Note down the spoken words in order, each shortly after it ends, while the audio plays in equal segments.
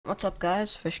What's up,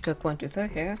 guys?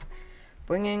 FishCook123 here,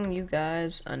 bringing you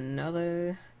guys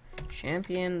another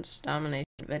Champions Domination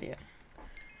video.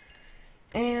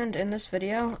 And in this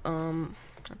video,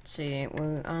 let's see,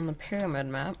 we're on the Pyramid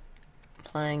map,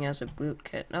 playing as a Brute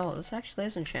Kit. No, this actually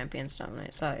isn't Champions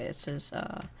Dominate. Sorry, it says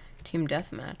Team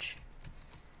Deathmatch.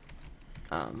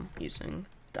 Using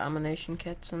Domination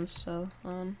kits and so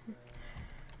on.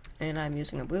 And I'm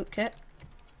using a Brute Kit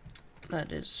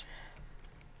that is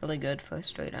really good for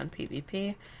straight on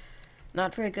PvP.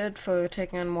 Not very good for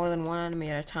taking on more than one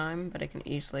enemy at a time, but it can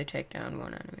easily take down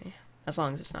one enemy. As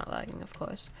long as it's not lagging, of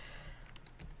course.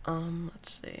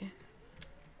 Let's see.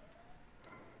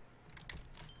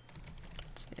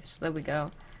 So there we go.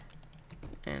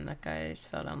 And that guy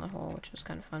fell down the hole, which is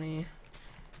kind of funny,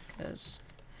 because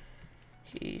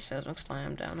he says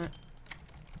slam down it.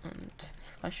 And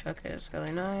Flesh Hook is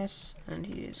really nice, and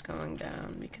he's going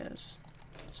down because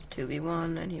it's a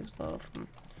 2v1, and he was low from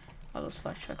all those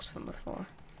Flesh Hooks from before.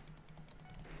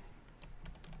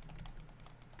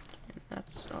 And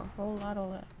that's a whole lot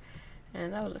of that.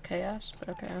 And that was a chaos, but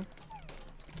okay.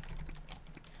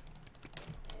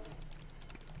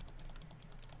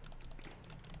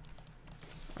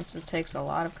 It takes a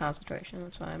lot of concentration,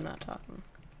 that's why I'm not talking.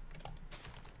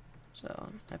 So,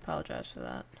 I apologize for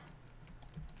that.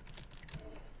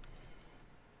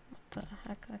 What the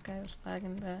heck? That guy was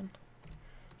lagging bad.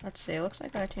 Let's see, it looks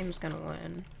like our team's gonna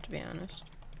win, to be honest.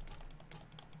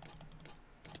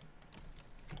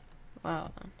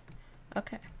 Wow, then.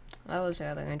 Okay, that was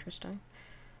rather interesting.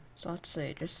 So let's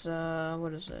see, just,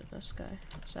 what is it, this guy?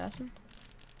 Assassin?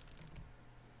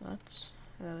 That's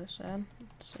rather sad.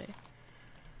 Let's see.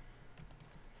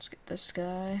 Let's get this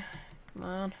guy. Come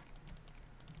on.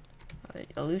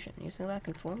 Illusion, you think that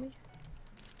can fool me?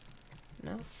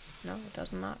 No, it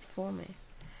does not fool me.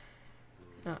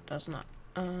 No, it does not.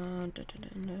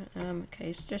 Okay,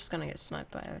 he's just gonna get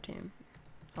sniped by our team.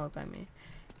 Or by me.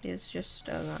 He's just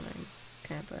a running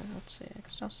camper. Let's see, I can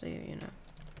still see you, you know.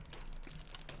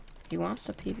 He wants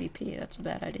to PvP, that's a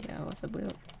bad idea with a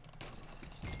brute.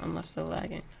 Unless they're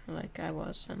lagging, like I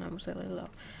was, and I was really low.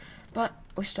 But,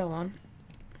 we still won.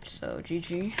 So,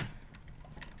 GG.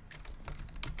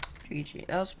 GG.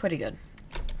 That was pretty good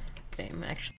game,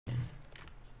 actually.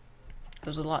 It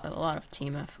was a lot of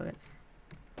team effort.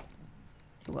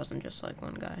 It wasn't just like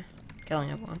one guy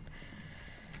killing everyone.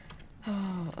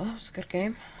 Oh, that was a good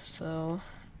game. So,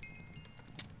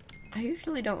 I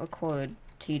usually don't record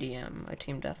TDM or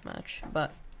Team Deathmatch,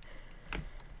 but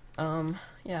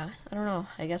yeah, I don't know.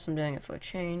 I guess I'm doing it for a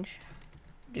change,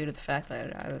 due to the fact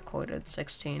that I recorded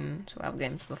 16 survival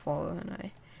games before, and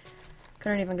I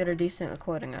couldn't even get a decent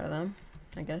recording out of them.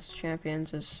 I guess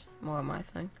Champions is more of my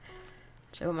thing.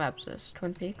 So what map is this?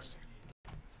 Twin Peaks?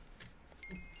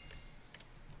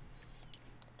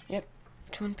 Yep,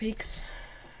 Twin Peaks.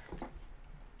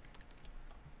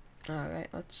 Alright,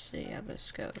 let's see how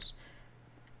this goes.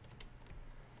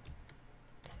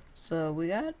 So we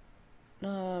got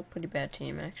a pretty bad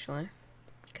team, actually,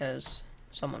 because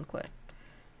someone quit.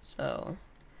 So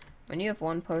when you have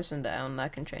one person down,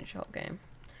 that can change the whole game.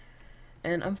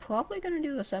 And I'm probably going to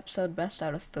do this episode best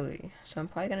out of 3. So I'm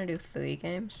probably going to do 3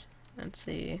 games and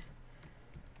see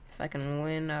if I can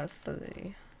win out of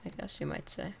 3, I guess you might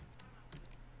say.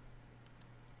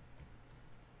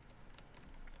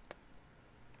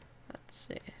 Let's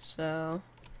see. So,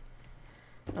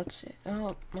 let's see.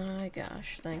 Oh my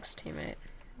gosh. Thanks, teammate.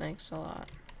 Thanks a lot.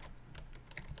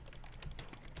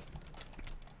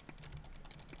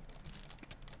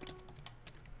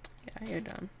 Yeah, you're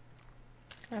done.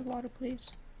 Can I have water,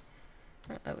 please?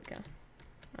 Oh, there we go.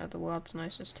 I have the world's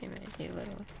nicest teammate. He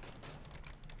literally.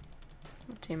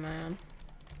 What team am I on?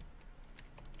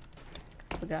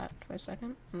 Forgot for a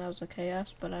second. And that was a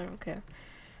chaos, but I don't care.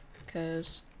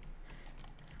 Because.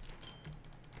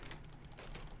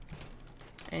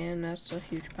 And that's a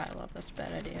huge pile up. That's a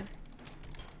bad idea.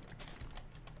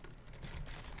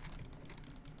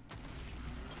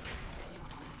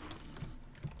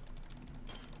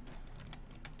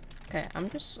 Okay, I'm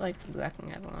just like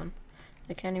wrecking everyone.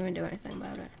 They can't even do anything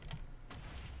about it.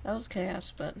 That was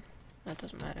chaos, but that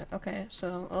doesn't matter. Okay,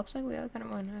 so it looks like we are gonna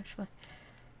win, actually.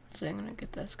 Let's see, I'm gonna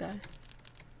get this guy.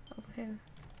 Over here.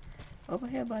 Over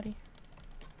here, buddy.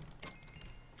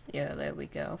 Yeah, there we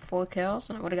go. 4 kills,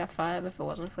 and I would've got 5 if it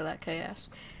wasn't for that chaos.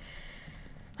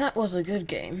 That was a good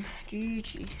game.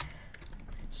 GG.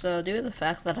 So, due to the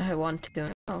fact that I won 2 in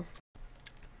a row,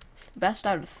 best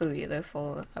out of 3,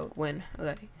 therefore I would win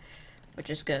already. Which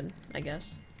is good, I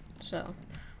guess. So,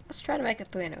 let's try to make it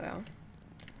 3 in a row.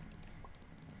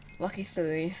 Lucky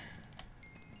 3.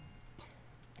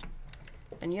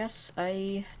 And yes,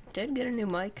 I did get a new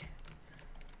mic.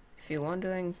 you're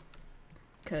wondering,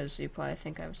 because you probably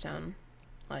think I sound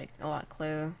like a lot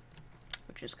clearer,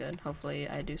 which is good. Hopefully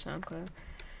I do sound clear.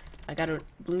 I got a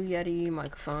Blue Yeti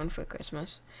microphone for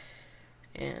Christmas,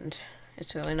 and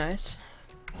it's really nice.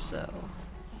 So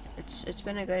it's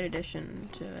been a great addition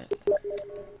to it.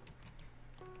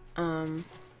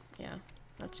 Yeah.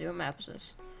 Let's see what map is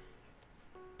this.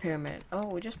 Pyramid. Oh,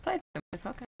 we just played Pyramid.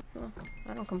 Okay. Well,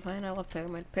 I don't complain. I love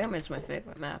Pyramid. Pyramid's my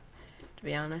favorite map, to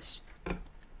be honest.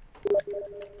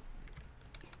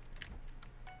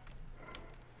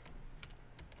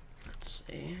 Let's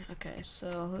see. Okay,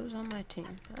 so who's on my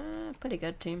team? Pretty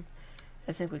good team.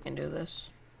 I think we can do this.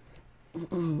 I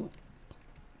think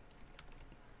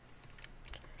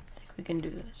we can do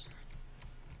this.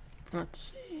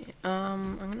 Let's see.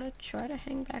 I'm gonna try to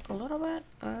hang back a little bit.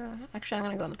 Actually, I'm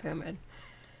gonna go on the pyramid.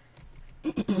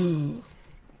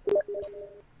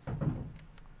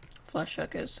 Flash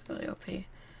hook is really OP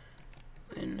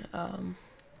when you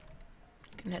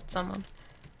can hit someone.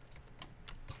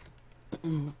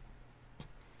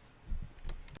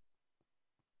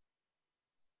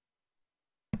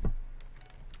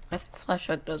 I think flash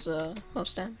hook does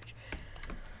most damage.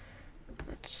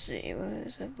 Let's see, where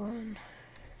is everyone?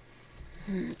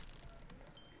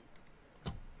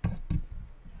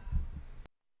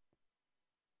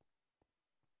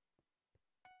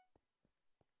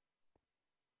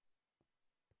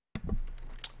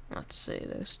 Let's see,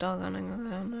 they're still running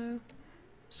around now.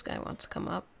 This guy wants to come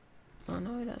up. Oh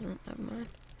no, he doesn't. Never mind.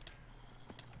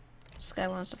 This guy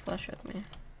wants to flash hook me.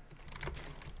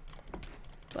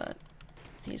 But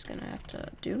he's gonna have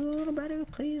to do a little better.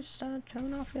 Please start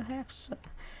turning off your hacks.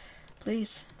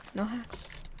 Please, no hacks.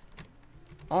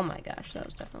 Oh my gosh, that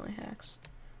was definitely hacks.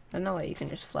 There's no way you can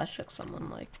just flash hook someone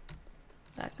like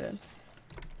that good.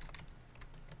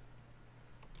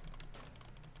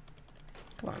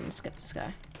 Come on, let's get this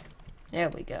guy. There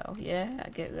we go. Yeah,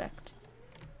 get wrecked.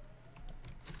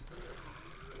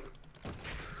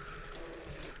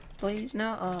 Please,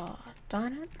 no. Oh,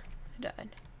 darn it. I died.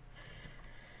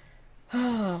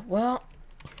 Oh, well.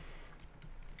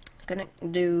 Gonna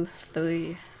do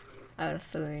 3 out of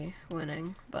 3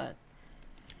 winning, but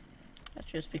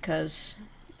that's just because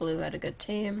Blue had a good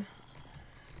team.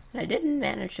 And I didn't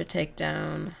manage to take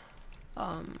down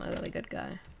a really good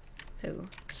guy who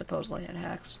supposedly had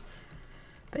hacks,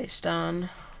 based on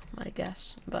my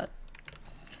guess, but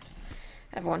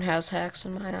everyone has hacks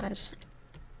in my eyes.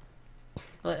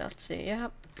 But let's see,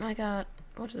 yep, I got,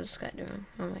 what is this guy doing?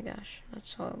 Oh my gosh,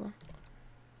 that's horrible.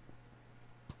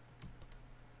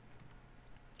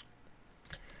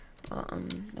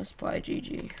 That's probably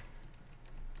GG.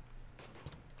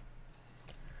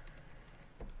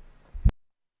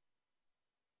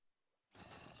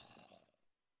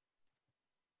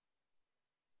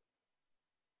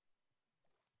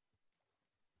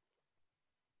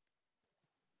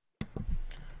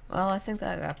 Well, I think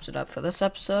that wraps it up for this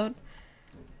episode.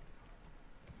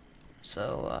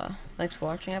 So, thanks for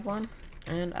watching, everyone,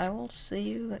 and I will see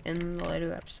you in the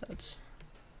later episodes.